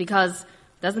 Because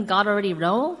doesn't God already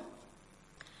know?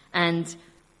 And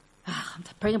I'm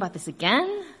praying about this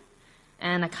again,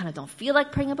 and I kind of don't feel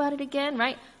like praying about it again,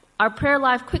 right? Our prayer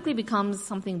life quickly becomes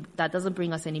something that doesn't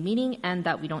bring us any meaning and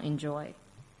that we don't enjoy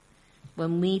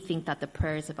when we think that the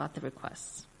prayer is about the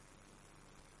requests.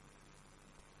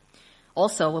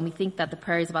 Also, when we think that the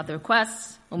prayer is about the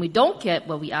requests, when we don't get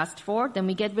what we asked for, then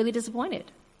we get really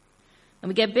disappointed. And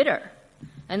we get bitter.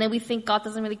 And then we think God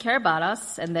doesn't really care about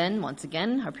us. And then, once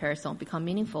again, our prayers don't become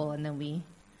meaningful. And then we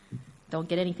don't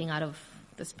get anything out of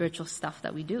the spiritual stuff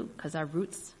that we do because our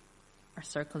roots are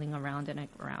circling around and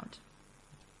around.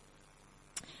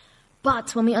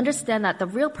 But when we understand that the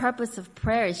real purpose of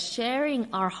prayer is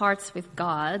sharing our hearts with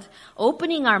God,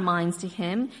 opening our minds to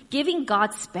Him, giving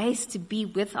God space to be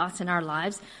with us in our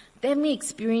lives, then we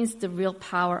experience the real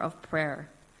power of prayer,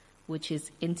 which is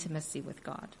intimacy with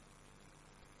God.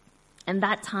 And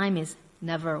that time is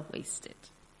never wasted.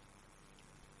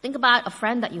 Think about a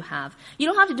friend that you have. You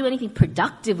don't have to do anything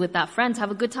productive with that friend to have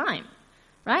a good time,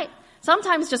 right?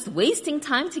 Sometimes just wasting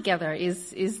time together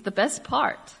is the best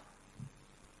part.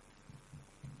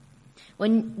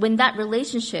 When that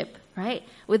relationship, right,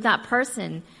 with that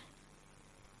person,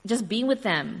 just being with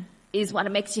them is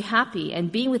what makes you happy,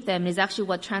 and being with them is actually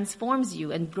what transforms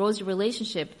you and grows your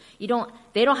relationship. They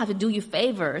don't have to do you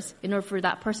favors in order for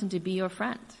that person to be your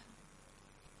friend.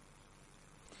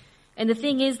 And the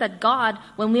thing is that God,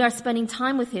 when we are spending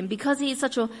time with Him, because He is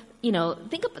such a,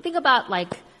 think about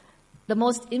like the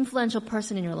most influential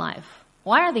person in your life.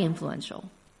 Why are they influential?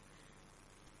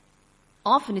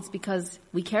 Often it's because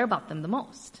we care about them the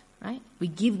most, right? We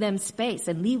give them space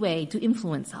and leeway to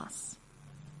influence us.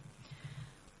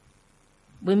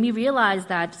 When we realize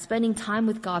that spending time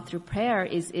with God through prayer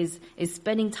is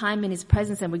spending time in His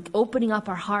presence, and we're opening up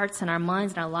our hearts and our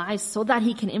minds and our lives so that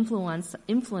He can influence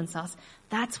us,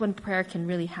 that's when prayer can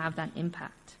really have that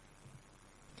impact.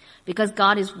 Because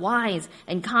God is wise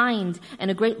and kind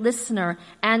and a great listener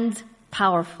and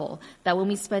powerful, that when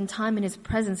we spend time in His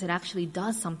presence, it actually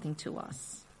does something to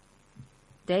us.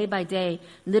 Day by day,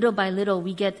 little by little,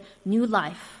 we get new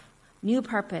life, new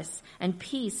purpose, and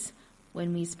peace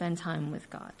when we spend time with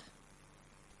God.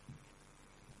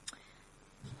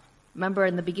 Remember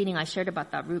in the beginning I shared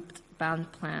about that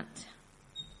root-bound plant.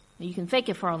 You can fake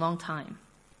it for a long time.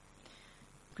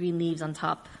 Green leaves on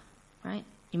top, right?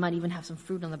 You might even have some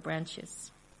fruit on the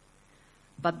branches.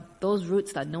 But those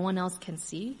roots that no one else can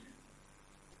see,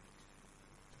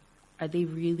 are they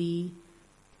really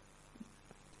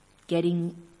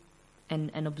getting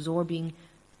and absorbing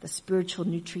the spiritual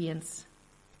nutrients?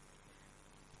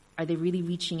 Are they really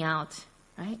reaching out,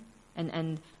 right?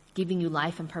 And giving you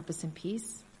life and purpose and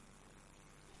peace?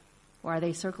 Or are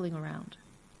they circling around?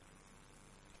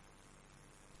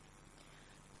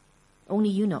 Only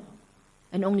you know.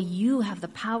 And only you have the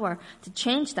power to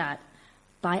change that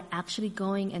by actually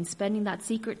going and spending that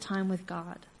secret time with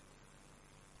God,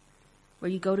 where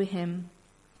you go to Him,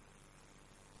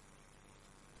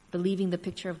 believing the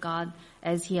picture of God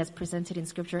as He has presented in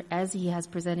Scripture, as He has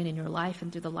presented in your life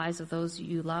and through the lives of those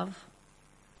you love.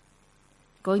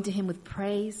 Going to Him with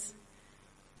praise,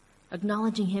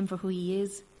 acknowledging Him for who He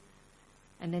is,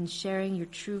 and then sharing your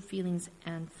true feelings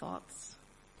and thoughts.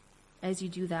 As you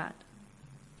do that,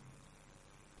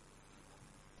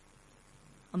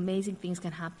 amazing things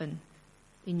can happen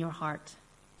in your heart.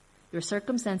 Your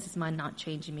circumstances might not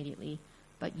change immediately,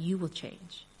 but you will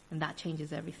change, and that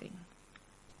changes everything.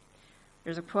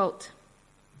 There's a quote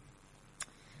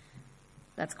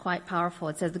that's quite powerful.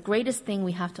 It says, "The greatest thing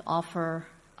we have to offer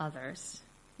others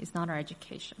is not our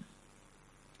education.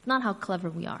 It's not how clever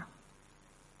we are.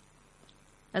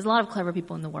 There's a lot of clever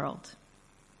people in the world,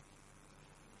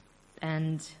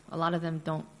 and a lot of them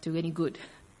don't do any good.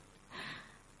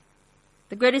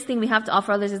 The greatest thing we have to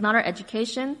offer others is not our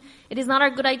education. It is not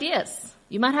our good ideas.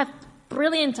 You might have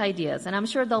brilliant ideas, and I'm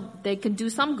sure they can do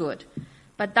some good,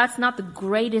 but that's not the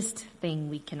greatest thing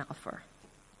we can offer.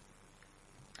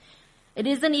 It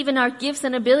isn't even our gifts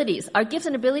and abilities. Our gifts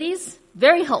and abilities,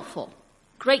 very helpful.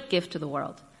 Great gift to the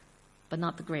world, but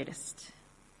not the greatest.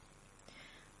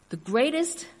 The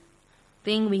greatest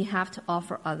thing we have to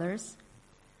offer others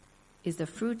is the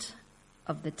fruit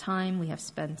of the time we have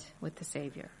spent with the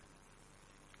Savior.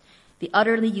 The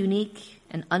utterly unique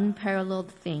and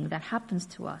unparalleled thing that happens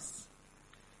to us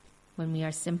when we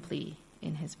are simply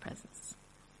in His presence.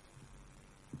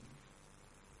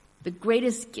 The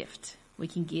greatest gift we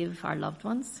can give our loved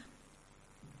ones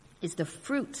is the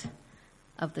fruit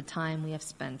of the time we have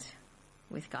spent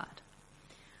with God.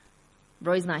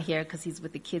 Roy's not here because he's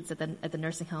with the kids at the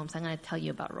nursing home, so I'm going to tell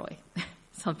you about Roy.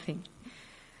 something.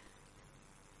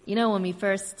 You know, when we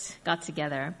first got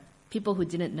together, people who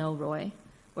didn't know Roy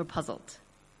were puzzled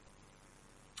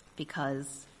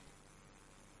because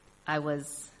I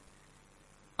was,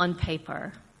 on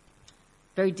paper,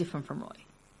 very different from Roy.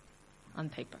 On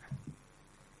paper.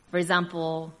 For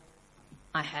example,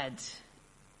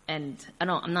 I'm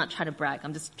not trying to brag,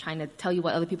 I'm just trying to tell you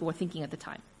what other people were thinking at the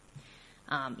time.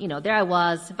 There I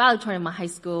was, valedictorian in my high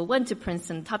school, went to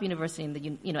Princeton, top university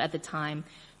at the time,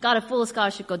 got a full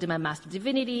scholarship, go do my Master of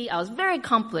Divinity. I was very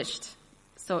accomplished.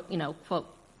 So, quote,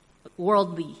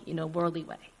 worldly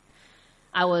way.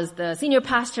 I was the senior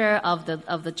pastor of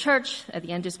the church at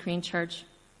the Andrews Korean Church.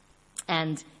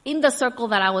 And in the circle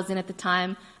that I was in at the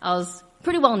time, I was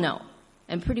pretty well known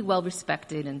and pretty well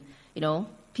respected, and,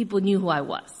 people knew who I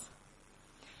was.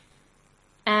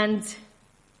 And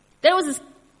there was this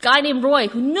guy named Roy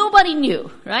who nobody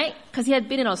knew, right? Because he had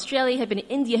been in Australia, he had been in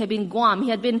India, he had been in Guam, he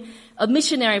had been a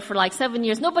missionary for like 7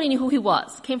 years. Nobody knew who he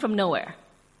was. Came from nowhere.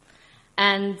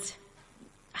 And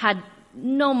had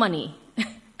no money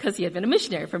because he had been a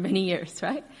missionary for many years,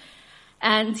 right?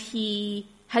 And he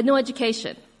had no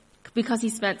education because he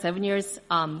spent 7 years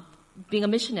being a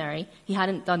missionary. He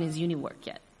hadn't done his uni work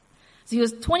yet. So he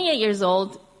was 28 years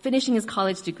old, finishing his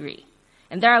college degree.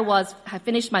 And there I was, had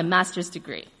finished my master's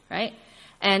degree, right?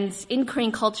 And in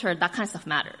Korean culture, that kind of stuff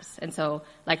matters. And so,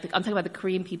 I'm talking about the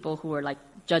Korean people who were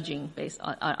judging based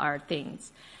on our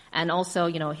things. And also,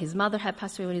 his mother had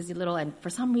passed away when he was little, and for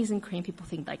some reason, Korean people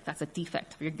think that's a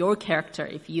defect of your character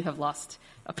if you have lost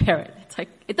a parent. It's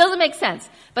it doesn't make sense.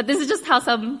 But this is just how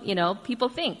some, people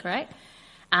think, right?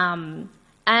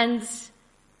 And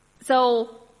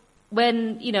so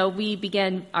when, we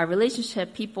began our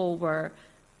relationship,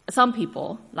 some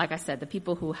people, like I said, the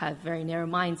people who had very narrow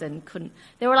minds and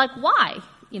they were like, why,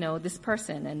 this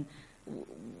person?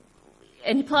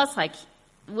 And plus,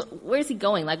 where is he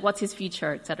going? What's his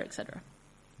future, et cetera, et cetera.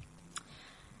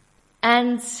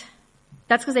 And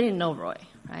that's because they didn't know Roy,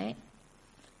 right?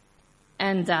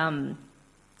 And,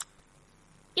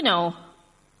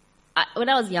 when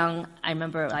I was young, I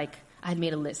remember, I had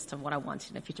made a list of what I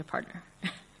wanted in a future partner.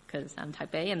 Because I'm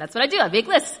type A, and that's what I do. I make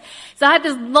lists. So I had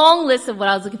this long list of what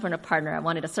I was looking for in a partner. I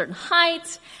wanted a certain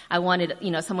height. I wanted,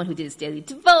 someone who did his daily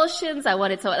devotions. I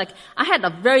had a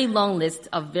very long list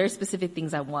of very specific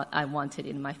things I wanted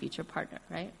in my future partner,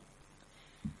 right?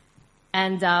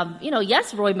 And,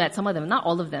 yes, Roy met some of them, not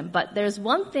all of them, but there's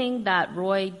one thing that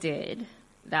Roy did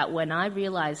that when I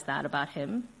realized that about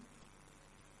him,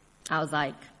 I was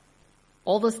like,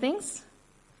 all those things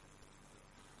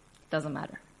doesn't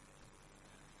matter.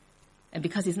 And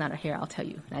because he's not here, I'll tell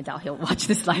you. And I doubt he'll watch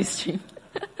this live stream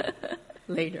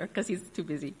later because he's too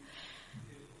busy.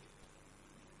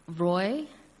 Roy,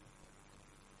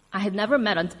 I had never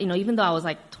met, even though I was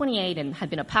 28 and had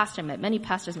been a pastor, met many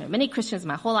pastors, met many Christians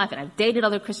my whole life, and I've dated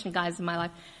other Christian guys in my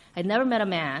life. I'd never met a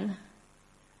man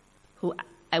who,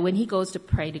 when he goes to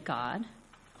pray to God,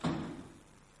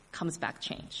 comes back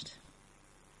changed.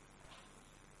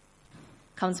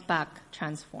 Comes back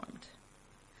transformed.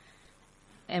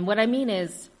 And what I mean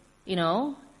is,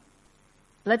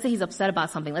 let's say he's upset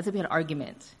about something. Let's say we had an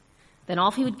argument. Then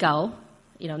off he would go,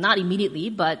 not immediately,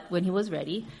 but when he was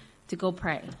ready, to go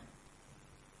pray.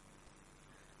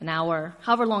 An hour,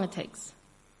 however long it takes.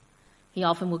 He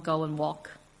often would go and walk.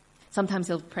 Sometimes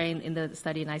he'll pray in the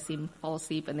study and I see him fall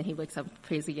asleep and then he wakes up and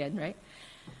prays again, right?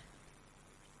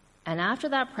 And after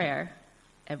that prayer,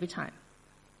 every time,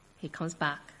 he comes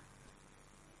back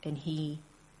and he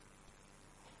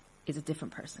is a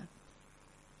different person.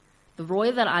 The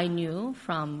Roy that I knew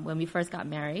from when we first got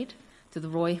married to the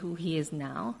Roy who he is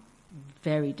now,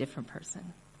 very different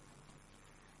person.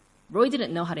 Roy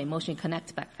didn't know how to emotionally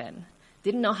connect back then.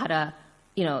 Didn't know how to,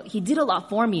 he did a lot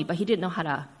for me, but he didn't know how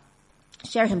to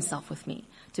share himself with me,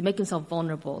 to make himself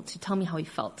vulnerable, to tell me how he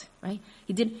felt, right?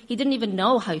 He didn't even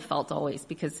know how he felt always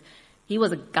because he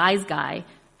was a guy's guy,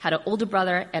 had an older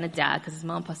brother and a dad because his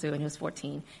mom passed away when he was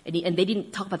 14, and they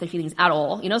didn't talk about their feelings at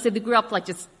all. So they grew up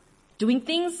just doing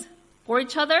things for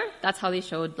each other. That's how they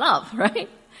showed love, right?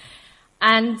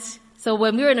 And so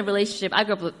when we were in a relationship, I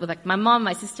grew up with my mom,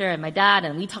 my sister, and my dad,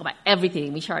 and we talk about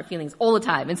everything. We share our feelings all the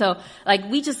time. And so at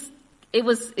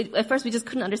first we just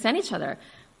couldn't understand each other.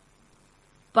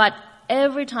 But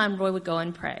every time Roy would go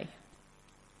and pray,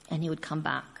 and he would come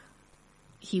back,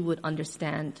 he would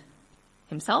understand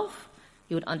himself.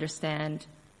 He would understand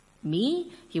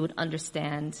me. He would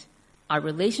understand our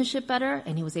relationship better,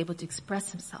 and he was able to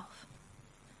express himself.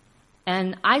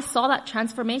 And I saw that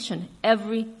transformation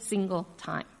every single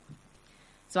time.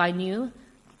 So I knew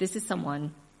this is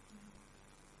someone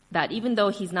that even though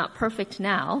he's not perfect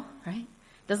now, right,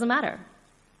 doesn't matter.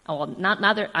 Well,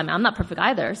 I'm not perfect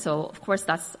either, so of course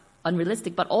that's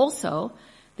unrealistic, but also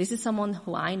this is someone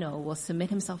who I know will submit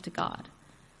himself to God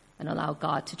and allow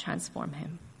God to transform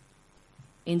him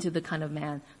into the kind of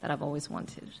man that I've always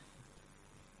wanted.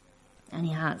 And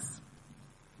he has.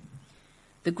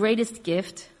 The greatest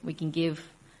gift we can give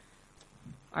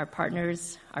our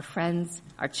partners, our friends,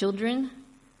 our children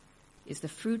is the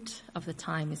fruit of the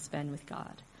time we spend with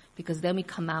God. Because then we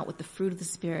come out with the fruit of the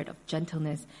Spirit of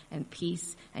gentleness and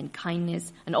peace and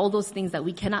kindness and all those things that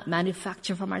we cannot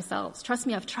manufacture from ourselves. Trust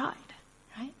me, I've tried,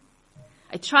 right?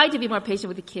 I tried to be more patient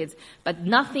with the kids, but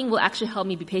nothing will actually help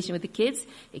me be patient with the kids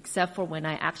except for when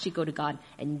I actually go to God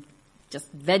and just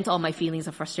vent all my feelings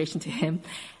of frustration to him.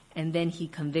 And then he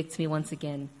convicts me once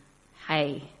again.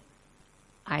 Hey,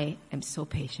 I am so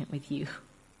patient with you.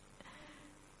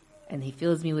 And he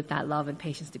fills me with that love and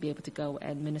patience to be able to go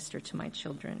and minister to my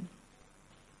children.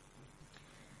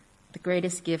 The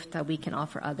greatest gift that we can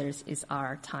offer others is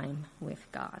our time with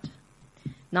God.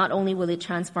 Not only will it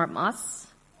transform us,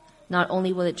 not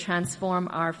only will it transform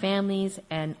our families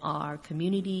and our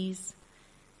communities,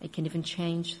 it can even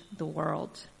change the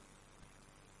world.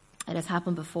 It has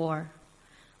happened before.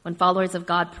 When followers of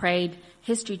God prayed,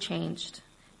 history changed.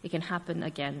 It can happen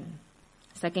again.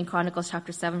 2 Chronicles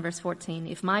chapter 7, verse 14.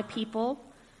 If my people,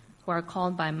 who are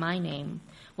called by my name,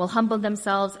 will humble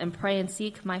themselves and pray and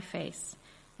seek my face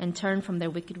and turn from their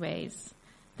wicked ways,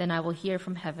 then I will hear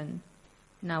from heaven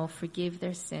and I will forgive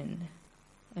their sin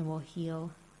and will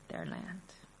heal their land.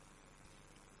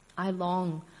 I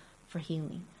long for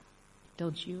healing,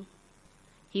 don't you?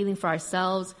 Healing for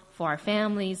ourselves, for our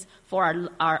families,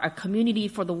 for our community,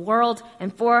 for the world,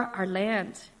 and for our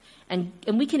land. And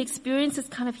we can experience this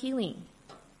kind of healing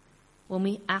when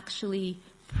we actually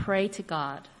pray to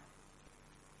God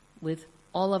with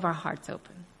all of our hearts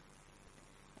open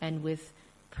and with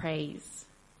praise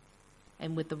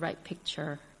and with the right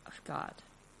picture of God.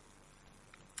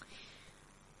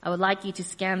 I would like you to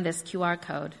scan this QR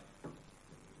code.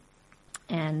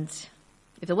 And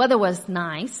if the weather was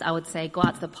nice, I would say go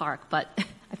out to the park, but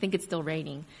I think it's still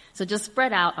raining. So just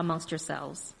spread out amongst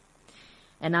yourselves.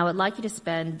 And I would like you to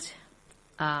spend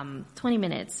 20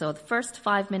 minutes. So the first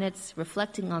 5 minutes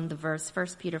reflecting on the verse, 1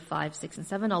 Peter 5, 6, and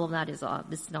 7. All of that is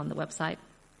listed on the website.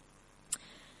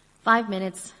 5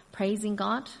 minutes praising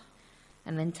God,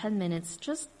 and then 10 minutes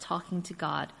just talking to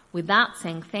God without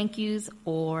saying thank yous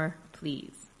or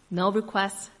please. No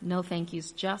requests, no thank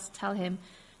yous. Just tell him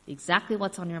exactly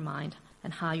what's on your mind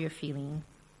and how you're feeling.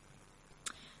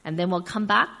 And then we'll come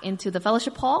back into the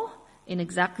fellowship hall in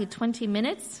exactly 20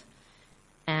 minutes,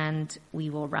 and we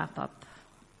will wrap up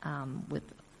with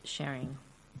sharing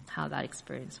how that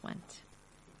experience went.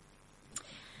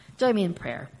 Join me in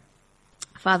prayer.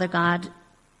 Father God,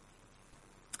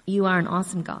 you are an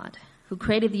awesome God who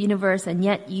created the universe, and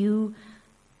yet you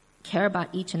care about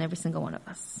each and every single one of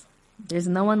us. There's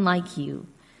no one like you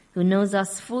who knows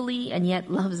us fully and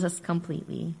yet loves us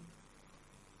completely.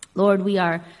 Lord, we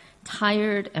are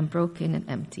tired and broken and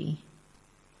empty.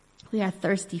 We are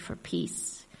thirsty for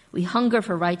peace. We hunger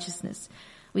for righteousness.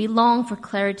 We long for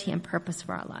clarity and purpose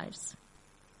for our lives.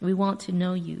 We want to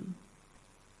know you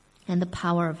and the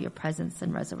power of your presence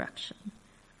and resurrection.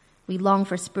 We long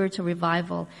for spiritual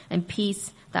revival and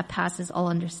peace that passes all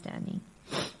understanding.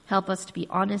 Help us to be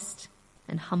honest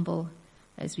and humble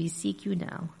as we seek you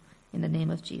now. In the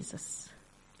name of Jesus,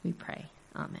 we pray.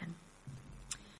 Amen.